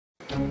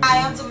Hi,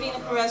 I'm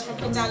Davina Perez from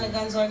Put Down the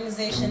Guns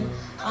organization.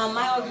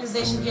 My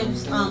organization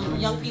gives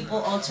young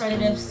people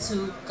alternatives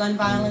to gun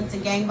violence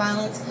and gang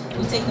violence.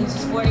 We take them to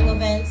sporting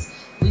events,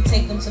 we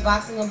take them to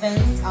boxing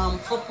events,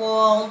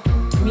 football,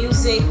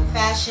 music,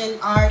 fashion,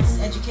 arts,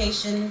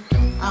 education,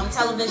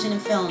 television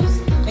and films.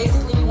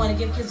 Basically, we want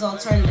to give kids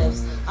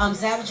alternatives.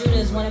 Zab Judah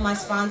is one of my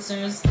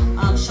sponsors.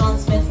 Sean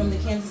Smith from the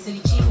Kansas City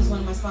Chief is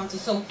one of my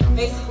sponsors. So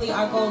basically,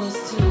 our goal is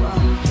to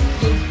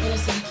give inner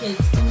city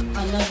kids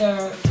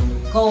another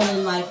goal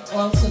in life,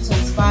 also to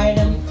inspire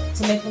them,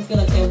 to make them feel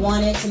like they're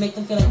wanted, to make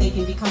them feel like they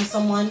can become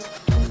someone.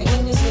 Like, look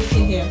at this little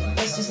kid here.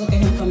 Let's just look at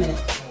him for a minute.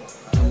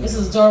 This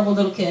is an adorable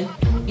little kid.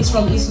 He's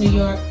from East New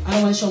York. I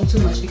don't want to show him too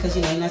much because,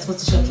 you know, you're not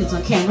supposed to show kids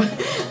on camera.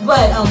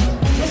 But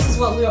this is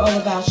what we're all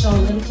about,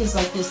 showing little kids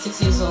like this, 6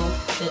 years old,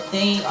 that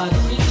they are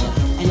the future.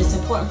 And it's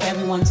important for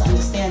everyone to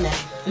understand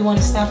that. We want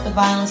to stop the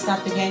violence,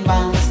 stop the gang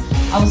violence.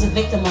 I was a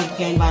victim of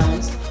gang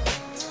violence.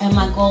 And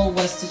my goal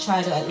was to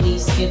try to at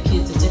least give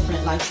kids a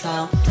different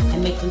lifestyle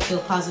and make them feel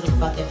positive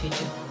about their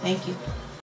future. Thank you.